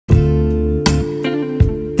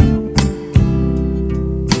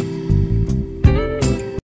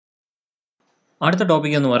അടുത്ത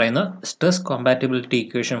ടോപ്പിക് എന്ന് പറയുന്നത് stress compatibility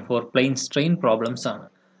equation for plain strain problems ആണ്.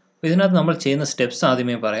 ഇതിനകത്ത് നമ്മൾ ചെയ്യുന്ന സ്റ്റെപ്സ്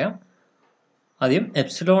ആദ്യമേ പറയാം. ആദ്യം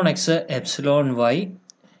epsilon X epsilon Y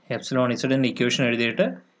epsilon ഇസഡിൻ്റെ equation എഴുതിയിട്ട്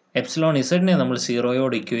എപ്സിലോൺ ഇസഡിനെ നമ്മൾ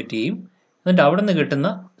സീറോയോട് ഇക്വേറ്റ് ചെയ്യും. എന്നിട്ട് അവിടെ നിന്ന് കിട്ടുന്ന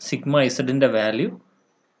സിഗ്മ ഇസഡിൻ്റെ വാല്യൂ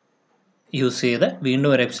യൂസ് ചെയ്ത് വീണ്ടും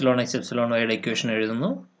ഒരു എപ്സിലോൺ എക്സ് എപ്സിലോൺ വൈയുടെ ഇക്വേഷൻ എഴുതുന്നു.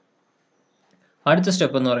 അടുത്ത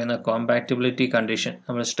സ്റ്റെപ്പ് എന്ന് പറയുന്നത് കോമ്പാറ്റിബിലിറ്റി കണ്ടീഷൻ.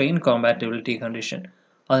 നമ്മൾ സ്ട്രെയിൻ കോമ്പാറ്റിബിലിറ്റി കണ്ടീഷൻ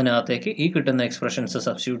അതിനകത്തേക്ക് ഈ കിട്ടുന്ന എക്സ്പ്രഷൻസ്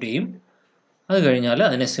സബ്സ്റ്റിറ്റ്യൂട്ട് ചെയ്യും. അത് കഴിഞ്ഞാൽ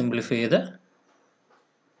അതിനെ സിംപ്ലിഫൈ ചെയ്യുന്നു.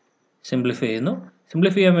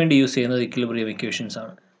 സിംപ്ലിഫൈ ചെയ്യാൻ വേണ്ടി യൂസ് ചെയ്യുന്നത് ഇക്വിലിബ്രിയം ഇക്വേഷൻസ്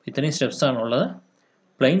ആണ്. ഇത്രയും സ്റ്റെപ്സ് ആണുള്ളത്.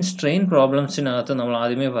 പ്ലെയിൻ സ്ട്രെയിൻ പ്രോബ്ലംസിനകത്ത് നമ്മൾ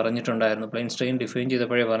ആദ്യമേ പറഞ്ഞിട്ടുണ്ടായിരുന്നു, പ്ലെയിൻ സ്ട്രെയിൻ ഡിഫൈൻ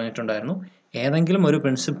ചെയ്തപ്പോഴേ പറഞ്ഞിട്ടുണ്ടായിരുന്നു, ഏതെങ്കിലും ഒരു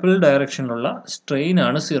പ്രിൻസിപ്പൽ ഡയറക്ഷനിലുള്ള സ്ട്രെയിൻ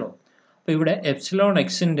ആണ് സീറോ. അപ്പോൾ ഇവിടെ എപ്സിലോൺ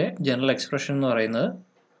എക്സിൻ്റെ ജനറൽ എക്സ്പ്രഷൻ എന്ന് പറയുന്നത്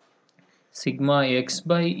sigma X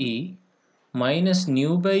by E minus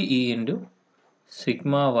nu by E into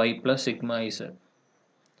sigma Y plus sigma Z.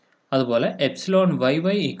 അതുപോലെ epsilon Y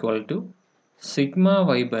Y equal to sigma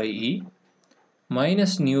Y by E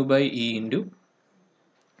minus nu by E into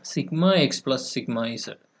sigma X plus sigma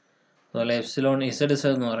Z. അതുപോലെ epsilon Z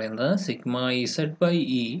Z എന്ന് പറയുന്നത് sigma Z by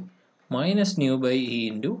E minus nu by E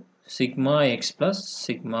into sigma X plus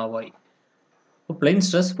sigma Y. അപ്പോൾ plain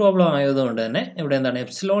stress problem ആയതുകൊണ്ട് തന്നെ ഇവിടെ എന്താണ്,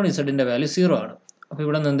 epsilon ഇസഡിൻ്റെ value zero ആണ്. അപ്പോൾ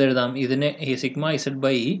ഇവിടെ നിന്ന് എന്ത് എഴുതാം, ഇതിനെ ഈ സിഗ്മ ഇസഡ്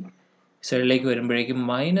ബൈ ഇ ഇസഡിലേക്ക് വരുമ്പോഴേക്കും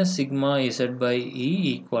minus sigma Z by E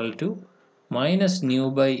equal to minus nu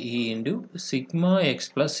by E into sigma X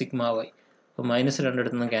plus sigma Y. അപ്പോൾ മൈനസ്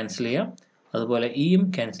രണ്ടിടത്തു നിന്ന് ക്യാൻസൽ ചെയ്യാം. അതുപോലെ ഇയും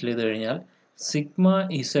ക്യാൻസൽ ചെയ്ത് കഴിഞ്ഞാൽ sigma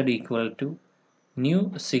Z equal to nu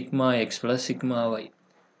sigma X plus sigma Y.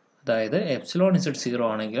 അതായത് epsilon Z zero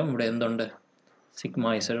ആണെങ്കിലും ഇവിടെ എന്തുണ്ട്,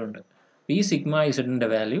 സിഗ്മ ഇസഡ് ഉണ്ട്. ഈ സിഗ്മ ഇസഡിൻ്റെ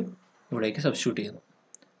വാല്യൂ ഇവിടേക്ക് സബ്സ്റ്റിറ്റ്യൂട്ട് ചെയ്യുന്നു.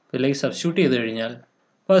 ഇതിലേക്ക് സബ്സ്റ്റിറ്റ്യൂട്ട്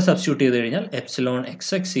ചെയ്ത് കഴിഞ്ഞാൽ epsilon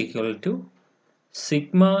X X equal to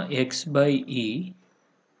sigma X by E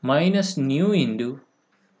minus new into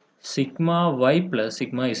sigma Y plus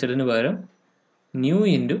sigma ഇസഡിന് പകരം new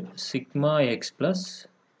into sigma X plus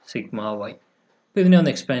sigma Y. അപ്പോൾ ഇതിനെ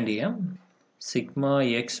ഒന്ന് എക്സ്പാൻഡ് ചെയ്യാം. Sigma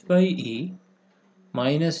X by E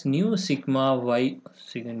minus nu sigma Y,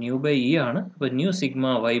 nu by E ആണ്, അപ്പോൾ nu sigma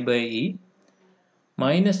Y by E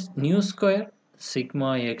minus nu square sigma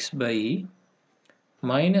X by E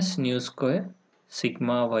minus nu square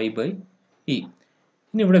sigma Y by E.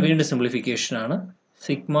 ഇനി ഇവിടെ വീണ്ടും simplification ആണ്.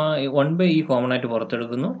 Sigma 1 by E common ആയിട്ട്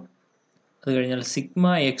പുറത്തെടുക്കുന്നു. അത് കഴിഞ്ഞാൽ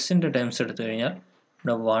സിഗ്മ എക്സിൻ്റെ ടേംസ് എടുത്തു കഴിഞ്ഞാൽ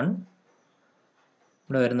ഇവിടെ 1,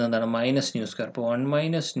 ഇവിടെ വരുന്നത് എന്താണ്, മൈനസ് ന്യൂ സ്ക്വയർ. അപ്പോൾ 1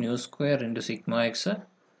 minus nu square into sigma X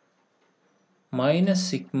minus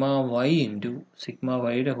sigma Y into sigma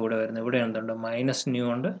വൈയുടെ കൂടെ വരുന്നത് ഇവിടെ എന്തുണ്ട്, മൈനസ് ന്യൂ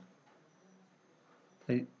ഉണ്ട്.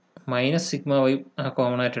 മൈനസ് സിഗ്മ വൈ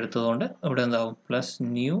കോമൺ ആയിട്ട് എടുത്തതുകൊണ്ട് ഇവിടെ എന്താവും, പ്ലസ്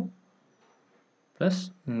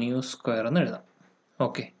ന്യൂ സ്ക്വയർ എന്ന് എഴുതാം.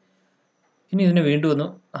 ഓക്കെ, ഇനി ഇതിനെ വീണ്ടും ഒന്ന്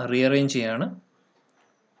റീഅറേഞ്ച് ചെയ്യാണ്.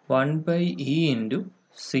 1 by E into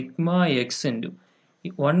sigma X into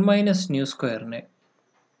 1 minus new സ്ക്വയറിനെ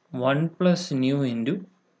 1 plus new into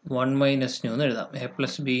 1 minus new എന്ന് എഴുതാം. A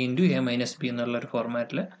plus B into A minus B എന്നുള്ളൊരു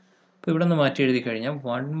ഫോർമാറ്റിൽ. അപ്പോൾ ഇവിടെ നിന്ന് മാറ്റി എഴുതി കഴിഞ്ഞാൽ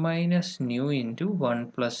 1 minus new into 1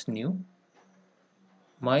 plus new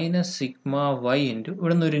minus sigma Y into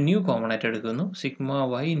ഇവിടെ നിന്ന് ഒരു ന്യൂ കോമൺ ആയിട്ട് എടുക്കുന്നു, sigma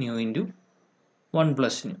Y new into 1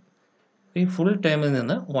 plus new. ഈ ഫുൾ ടേമിൽ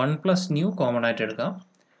നിന്ന് 1 പ്ലസ് ന്യൂ കോമൺ ആയിട്ട് എടുക്കാം.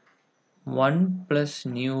 1 plus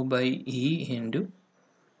nu by E into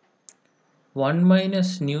 1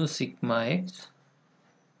 minus nu sigma X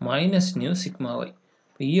minus nu sigma Y.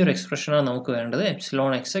 അപ്പോൾ ഈ ഒരു എക്സ്പ്രഷനാണ് നമുക്ക് വേണ്ടത്.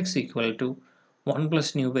 Epsilon X X equal to 1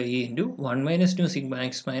 plus nu by E into 1 minus nu sigma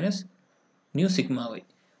X minus nu sigma Y.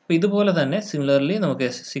 അപ്പോൾ ഇതുപോലെ തന്നെ similarly നമുക്ക്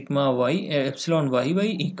sigma Y epsilon Y Y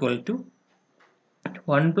equal to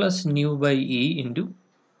 1 plus nu by E into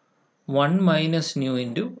 1 minus new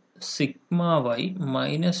into sigma Y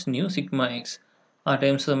minus nu sigma X. ആ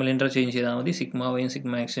terms നമ്മൾ interchange ചെയ്താൽ മതി. Sigma വൈയും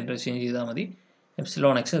sigma X interchange ചെയ്താൽ മതി.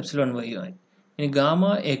 എപ്സിലോൺ എക്സ് എപ്സിലോൺ വൈ ആയി. ഇനി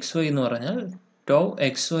gamma X Y എന്ന് പറഞ്ഞാൽ to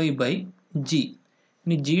X Y by G.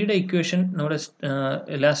 ഇനി ജിയുടെ ഇക്വേഷൻ നമ്മുടെ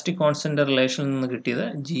ഇലാസ്റ്റിക് കോൺസ്റ്റൻ്റ് റിലേഷനിൽ നിന്ന് കിട്ടിയത്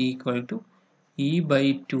G equal to E by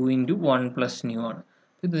 2 into 1 plus new ആണ്.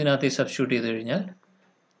 ഇതിനകത്ത് സബ്സ്റ്റിറ്റ്യൂട്ട് ചെയ്ത് കഴിഞ്ഞാൽ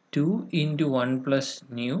 2 into 1 plus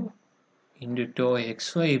new into to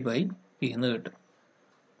X Y by P എന്ന് കിട്ടും.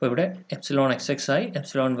 അപ്പോൾ ഇവിടെ എപ്സിലോൺ എക്സ് എക്സ് ആയി,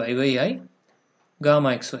 എപ്സിലോൺ വൈ വൈ ആയി,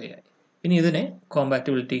 ഗാമ എക്സ് വൈ ആയി. ഇനി ഇതിനെ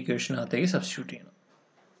കോമ്പാറ്റിബിലിറ്റി ഇക്വേഷനകത്തേക്ക് സബ്സ്റ്റിറ്റ്യൂട്ട് ചെയ്യണം.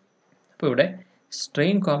 അപ്പോൾ ഇവിടെ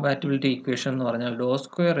സ്ട്രെയിൻ കോമ്പാറ്റിബിലിറ്റി ഇക്വേഷൻ എന്ന് പറഞ്ഞാൽ ഡോ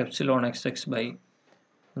square epsilon X X by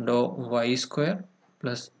Dr Y square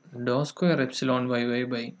plus Dr square epsilon Y Y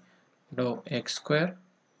by Dr X square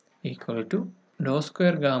equal to Dr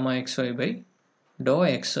square gamma X Y by Dr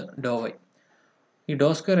X Dr Y. ഈ ഡോ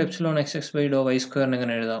square epsilon X X by Dr Y സ്ക്വയറിന്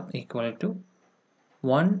എങ്ങനെ എഴുതാം, equal to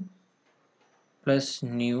 1 plus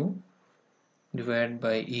nu divided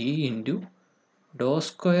by E into dou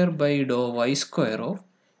square by dou y square of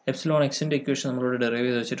epsilon x ന്റെ equation നമ്മളോട് derive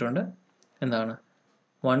ചെയ്ത് വെച്ചിട്ടുണ്ട്. എന്താണ്?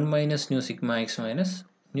 1 minus nu sigma x minus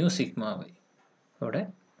nu sigma y. ഇവിടെ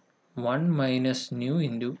 1 minus nu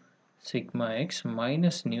into sigma x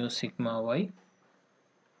minus nu sigma y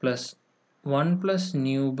plus 1 plus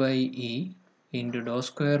nu by E into dou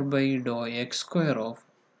square by dou x square of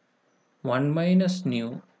 1 minus nu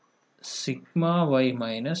sigma y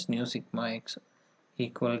minus nu sigma x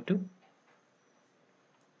equal to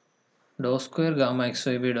dou square gamma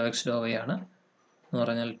xy by dou x dou y ആണ്. എന്ന്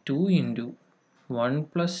പറഞ്ഞാൽ 2 into 1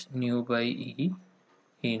 plus nu by E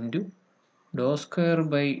into dou square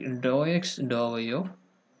by dou x dou y of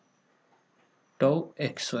dou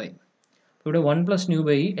xy. ഇവിടെ 1 plus nu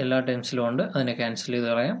by E എല്ലാ ടേംസിലും ഉണ്ട്. അതിനെ cancel ചെയ്ത്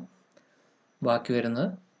കളയാം. ബാക്കി വരുന്നത്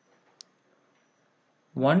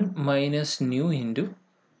 1 minus nu into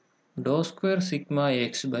dou square sigma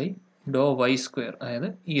x by dou y square, അതായത്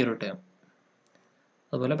ഈ ഒരു ടേം.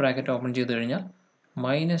 അതുപോലെ ബ്രാക്കറ്റ് ഓപ്പൺ ചെയ്ത് കഴിഞ്ഞാൽ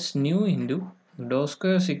minus new into Dr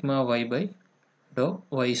square sigma Y by Dr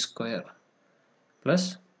Y square plus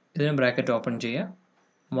ഇതിന് ബ്രാക്കറ്റ് ഓപ്പൺ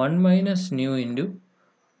ചെയ്യുക 1 minus new into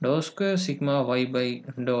Dr square sigma Y by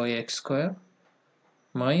Dr X square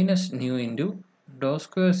minus new into Dr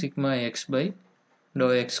square sigma X by Dr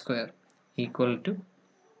X square equal to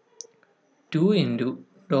 2 into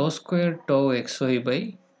Dr square Dr X Y by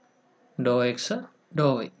Dr X Dr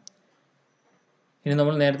Y. ഇനി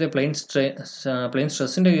നമ്മൾ നേരത്തെ plain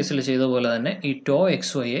സ്ട്രെസ്സിൻ്റെ കേസിൽ ചെയ്ത പോലെ തന്നെ ഈ to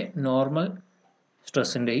X വൈയെ normal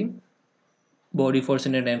സ്ട്രെസ്സിൻ്റെയും body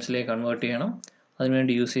ഫോഴ്സിൻ്റെയും ടൈംസിലേക്ക് convert ചെയ്യണം.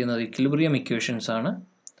 അതിനുവേണ്ടി യൂസ് ചെയ്യുന്നത് ഇക്വിലിബ്രിയം ഇക്വേഷൻസ് ആണ്.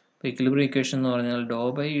 അപ്പോൾ ഇക്വിലിബ്രിയം ഇക്വേഷൻ എന്ന് പറഞ്ഞാൽ ഡോ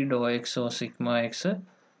by Dr X of sigma X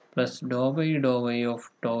plus Dr by Dr Y of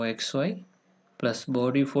tau X Y plus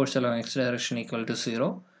body force along X direction equal to 0.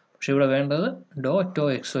 പക്ഷേ ഇവിടെ വേണ്ടത് ഡോ to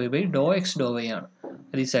X Y by Dr X Dr Y ആണ്.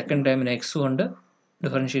 അത് ഈ second ടൈമിന് X കൊണ്ട്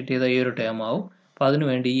differentiate ചെയ്ത ഈ ഒരു ടേം ആവും. അപ്പോൾ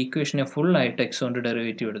അതിനുവേണ്ടി ഈ ഇക്വേഷനെ ഫുള്ളായിട്ട് എക്സ് കൊണ്ട്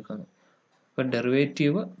ഡെറിവേറ്റീവ് എടുക്കുന്നു. അപ്പോൾ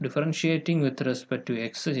derivative differentiating with respect to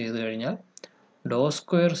X ചെയ്ത് കഴിഞ്ഞാൽ ഡോ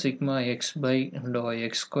square sigma X by Dr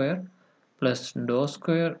X square plus Dr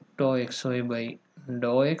square Dr X Y by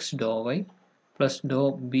Dr X Dr Y plus Dr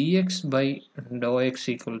B X by Dr X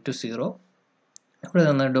equal to 0. ഇവിടെ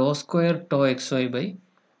നിന്ന് ഡോ square Dr X Y by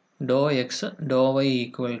Dr X Dr Y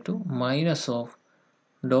equal to minus of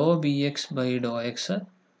Dr B X by Dr X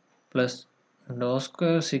plus Dr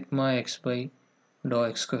square sigma X by Dr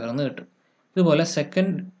X square എന്ന് കിട്ടും. ഇതുപോലെ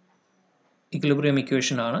second equilibrium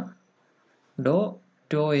equation ആണ് ഡോ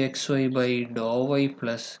to X Y by Dr Y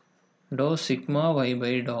plus Dr sigma Y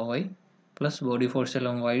by Dr Y plus body force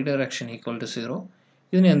along Y direction equal to 0.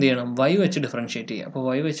 ഇതിനെ എന്ത് ചെയ്യണം? Y വെച്ച് differentiate ചെയ്യുക. അപ്പോൾ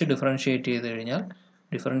വൈ വെച്ച് ഡിഫറൻഷ്യേറ്റ് ചെയ്ത് കഴിഞ്ഞാൽ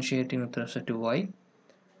differentiating with respect to Y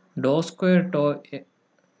Dr square tau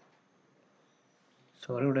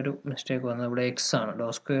ഇവിടെ ഒരു മിസ്റ്റേക്ക് വന്നത്, ഇവിടെ എക്സ് ആണ്. ഡോ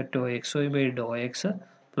square tau X Y by Dr X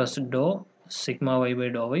plus Dr sigma Y by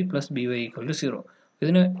Dr Y plus B Y equal to 0.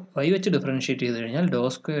 ഇതിന് Y വെച്ച് differentiate ചെയ്ത് കഴിഞ്ഞാൽ ഡോ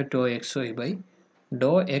square tau X Y by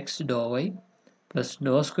Dr X Dr Y plus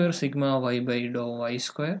Dr square sigma Y by Dr Y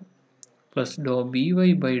square plus Dr B Y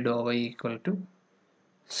by Dr Y equal to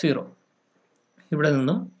 0. ഇവിടെ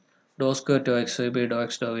നിന്നും ഡോ square tau X Y by Dr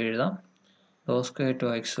X Dr Y എഴുതാം. ഡോ square tau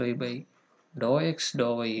X Y by Dr X Dr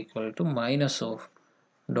Y equal to minus of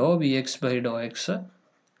Dr B X by Dr X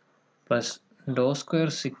plus Dr square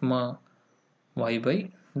sigma Y by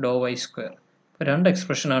Dr Y square. ഇപ്പോൾ രണ്ട്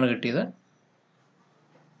എക്സ്പ്രഷനാണ് കിട്ടിയത്.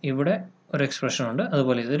 ഇവിടെ ഒരു expression ഉണ്ട്.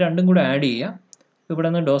 അതുപോലെ ഇത് രണ്ടും കൂടെ ആഡ് ചെയ്യുക. ഇവിടെ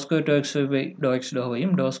നിന്ന് ഡോ square tau X Y by Dr X Dr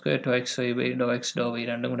വൈയും Dr square tau X Y by Dr X Dr Y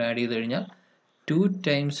രണ്ടും കൂടെ ആഡ് ചെയ്ത് കഴിഞ്ഞാൽ 2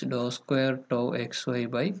 times Dr square tau X Y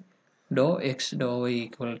by Dr X Dr Y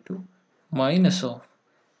equal to minus of,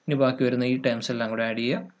 ഇനി ബാക്കി വരുന്ന ഈ times എല്ലാം കൂടെ ആഡ്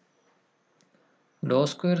ചെയ്യുക. ഡോ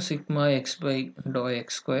square sigma X by Dr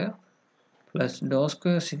X square plus Dr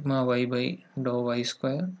square sigma Y by Dr Y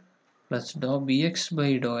square plus Dr B X by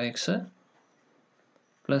Dr X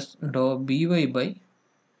plus Dr B Y by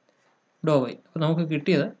Dr Y. അപ്പോൾ നമുക്ക്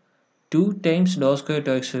കിട്ടിയത് 2 times Dr square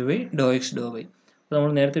tau X Y by Dr X Dr Y. അപ്പോൾ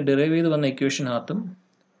നമ്മൾ നേരത്തെ derive ചെയ്ത് വന്ന ഇക്വേഷനകത്തും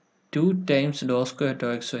 2 times Dr square tau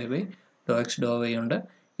X Y by Dr X Dr Y ഉണ്ട്.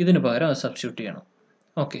 ഇതിന് പകരം അത് സബ്സ്റ്റിറ്റ്യൂട്ട് ചെയ്യണം.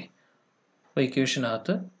 ഓക്കെ, അപ്പോൾ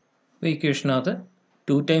ഇക്വേഷനകത്ത്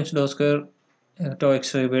 2 times Dr square tau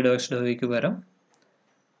X Y by Dr X ഡോ വൈക്ക് പകരം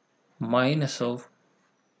minus of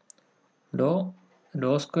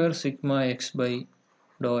Dr square sigma X by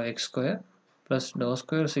Dr X square plus Dr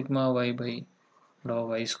square sigma Y by Dr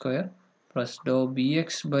Y square plus Dr B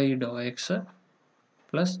X by Dr X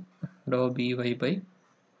plus Dr B Y by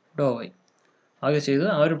Dr Y. ആകെ ചെയ്ത്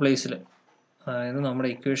ആ ഒരു പ്ലേസിൽ, അതായത് നമ്മുടെ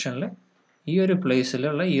ഇക്വേഷനിൽ ഈ ഒരു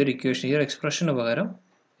പ്ലേസിലുള്ള ഈ ഒരു ഇക്വേഷൻ, ഈ ഒരു എക്സ്പ്രഷന് പകരം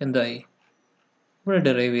എന്തായി? ഇവിടെ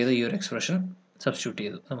ഡെറൈവ് ചെയ്ത് ഈ ഒരു എക്സ്പ്രഷൻ സബ്സ്റ്റിറ്റ്യൂട്ട്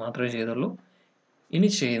ചെയ്തു. അത് മാത്രമേ ചെയ്തുള്ളൂ. ഇനി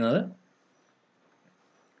ചെയ്യുന്നത്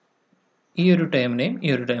ഈ ഒരു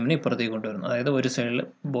ടേമിനെയും ഇപ്പുറത്തേക്ക് കൊണ്ടുവരുന്നു. അതായത് ഒരു സൈഡിൽ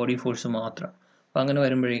ബോഡി ഫോഴ്സ് മാത്രം. അപ്പോൾ അങ്ങനെ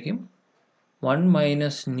വരുമ്പോഴേക്കും 1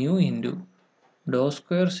 minus new into Dr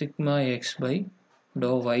square sigma X by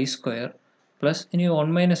Dr Y square plus ഇനി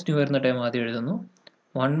 1 മൈനസ് ന്യൂ വരുന്ന ടൈം ആദ്യം എഴുതുന്നു.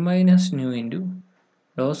 1 minus new into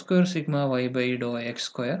Dr square sigma Y by Dr X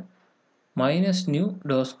square minus new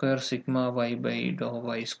Dr square sigma Y by Dr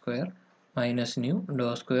Y square minus new Dr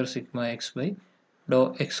square sigma X by Dr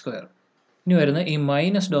X square. ഇനി വരുന്ന ഈ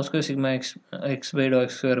minus Dr square sigma X by Dr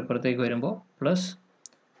X square ഇപ്പുറത്തേക്ക് വരുമ്പോൾ plus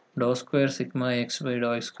Dr square sigma X by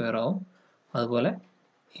Dr X square ആവും. അതുപോലെ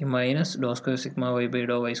ഈ minus Dr square sigma Y by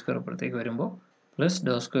Dr Y square ഇപ്പുറത്തേക്ക് വരുമ്പോൾ plus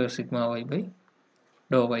Dr square sigma Y by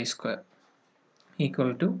Dr Y square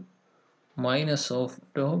equal to minus of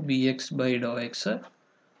Dr B X by Dr X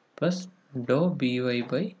plus Dr B Y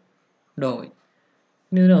by Dr Y.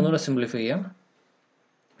 ഇനി ഇതിനെ ഒന്നുകൂടെ simplify ചെയ്യാം.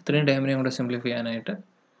 ഇത്രയും ടൈമിനെയും കൂടെ simplify ചെയ്യാനായിട്ട്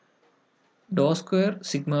ഡോ square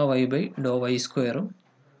sigma Y by Dr Y സ്ക്വയറും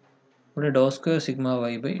ഇവിടെ ഡോ square sigma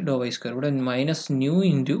Y by Dr Y square ഇവിടെ minus new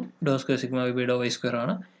into Dr square sigma Y by Dr Y square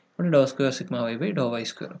ആണ്. ഇവിടെ ഡോ square sigma Y by Dr Y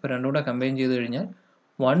square. അപ്പോൾ രണ്ടും കൂടെ combine ചെയ്ത് കഴിഞ്ഞാൽ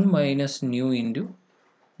 1 minus new into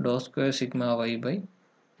Dr square sigma Y by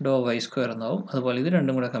Dr Y square എന്നാവും. അതുപോലെ ഇത്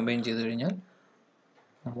രണ്ടും കൂടെ കമ്പൈൻ ചെയ്ത് കഴിഞ്ഞാൽ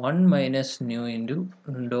 1 minus new into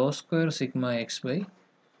Dr square sigma X by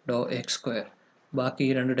Dr X square. ബാക്കി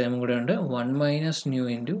ഈ രണ്ട് ടേമും കൂടെ ഉണ്ട്. 1 minus new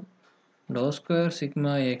into Dr square sigma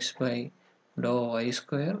X by Dr Y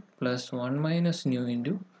square plus 1 minus new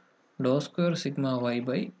into Dr square sigma Y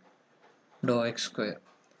by Dr X square.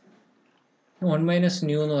 1 minus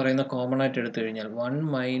new എന്ന് പറയുന്ന common ആയിട്ട് എടുത്തു കഴിഞ്ഞാൽ 1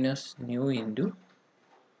 മൈനസ് ന്യൂ ഇൻറ്റു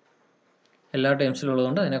എല്ലാ ടേംസിലും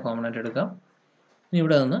ഉള്ളതുകൊണ്ട് അതിനെ കോമൺ ആയിട്ട് എടുക്കാം. ഇനി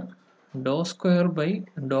ഇവിടെ നിന്ന് ഡോ square by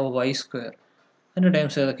Dr Y square അതിൻ്റെ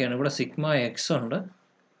ടേംസ് ഏതൊക്കെയാണ്? ഇവിടെ സിഗ്മ എക്സ് ഉണ്ട്,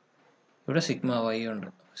 ഇവിടെ സിഗ്മ വൈ ഉണ്ട്.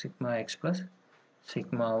 Sigma X plus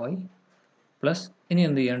sigma Y plus ഇനി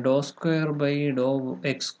എന്ത് ചെയ്യാം? ഡോ സ്ക്വയർ ബൈ ഡോ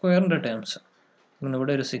എക്സ് സ്ക്വയറിൻ്റെ ടേംസ്.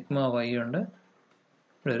 ഇവിടെ ഒരു സിഗ്മ വൈ ഉണ്ട്,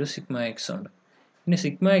 ഇവിടെ ഒരു സിഗ്മ എക്സ് ഉണ്ട്. ഇനി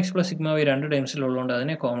sigma X plus sigma Y രണ്ട് ടേംസിലുള്ളതുകൊണ്ട്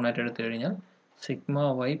അതിനെ കോമൺ ആയിട്ട് എടുത്തു കഴിഞ്ഞാൽ sigma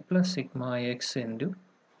Y plus sigma X into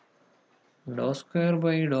Dr square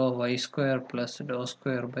by Dr Y square plus Dr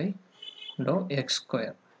square by Dr X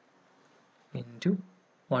square into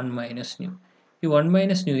 1 minus new. ഈ 1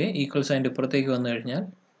 മൈനസ് ന്യൂയെ ഈക്വൽ സൈൻ്റെ ഇപ്പുറത്തേക്ക് വന്നു കഴിഞ്ഞാൽ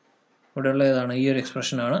ഇവിടെയുള്ള ഏതാണ്? ഈ ഒരു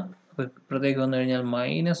എക്സ്പ്രഷനാണ്. അപ്പോൾ ഇപ്പുറത്തേക്ക് വന്നു കഴിഞ്ഞാൽ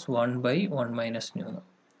മൈനസ് 1 ബൈ 1 മൈനസ് ന്യൂ എന്ന്.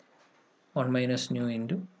 1 minus new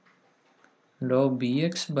into Dr B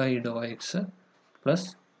X by Dr X plus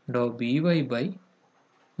Dr B Y by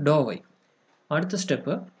Dr Y. അടുത്ത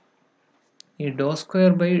സ്റ്റെപ്പ് ഈ ഡോ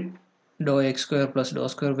square by Dr X square plus Dr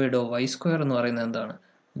square by Dr Y square എന്ന് പറയുന്നത് എന്താണ്?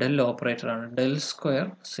 Del ഓപ്പറേറ്ററാണ്. Del square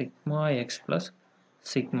sigma X plus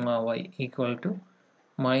sigma Y equal to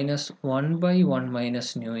minus 1 by 1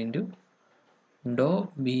 minus new into Dr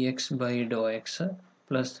B X by Dr X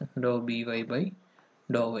plus Dr B Y by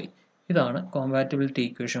Dr Y. ഇതാണ് compatibility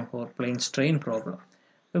equation for plain strain problem.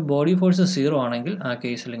 Body force 0 ആണെങ്കിൽ ആ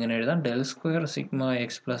കേസിൽ ഇങ്ങനെ എഴുതാം: del square sigma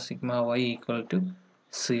X plus sigma Y equal to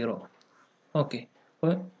 0. Okay,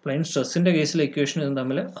 അപ്പോൾ plain സ്ട്രെസ്സിൻ്റെ കേസിലെ equation ഇതും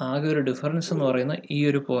തമ്മിൽ ആകെ ഒരു ഡിഫറൻസ് എന്ന് പറയുന്നത് ഈ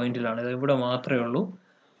ഒരു പോയിന്റിലാണ്. ഇത് ഇവിടെ മാത്രമേ ഉള്ളൂ.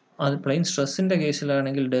 അത് plain സ്ട്രെസ്സിൻ്റെ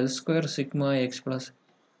കേസിലാണെങ്കിൽ del square sigma X plus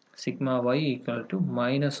sigma Y equal to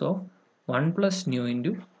minus of 1 plus new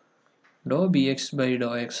into Dr B X by Dr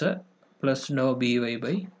X plus Dr B Y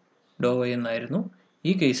by Dr Y എന്നായിരുന്നു.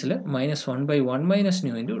 ഈ കേസിൽ minus 1 by 1 minus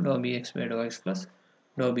new into Dr B X by Dr X plus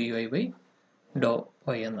Dr B Y by Dr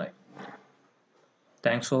Y എന്നായി.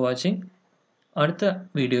 Thanks for watching. അടുത്ത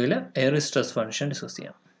വീഡിയോയിൽ air stress function discuss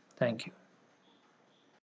ചെയ്യാം. Thank you.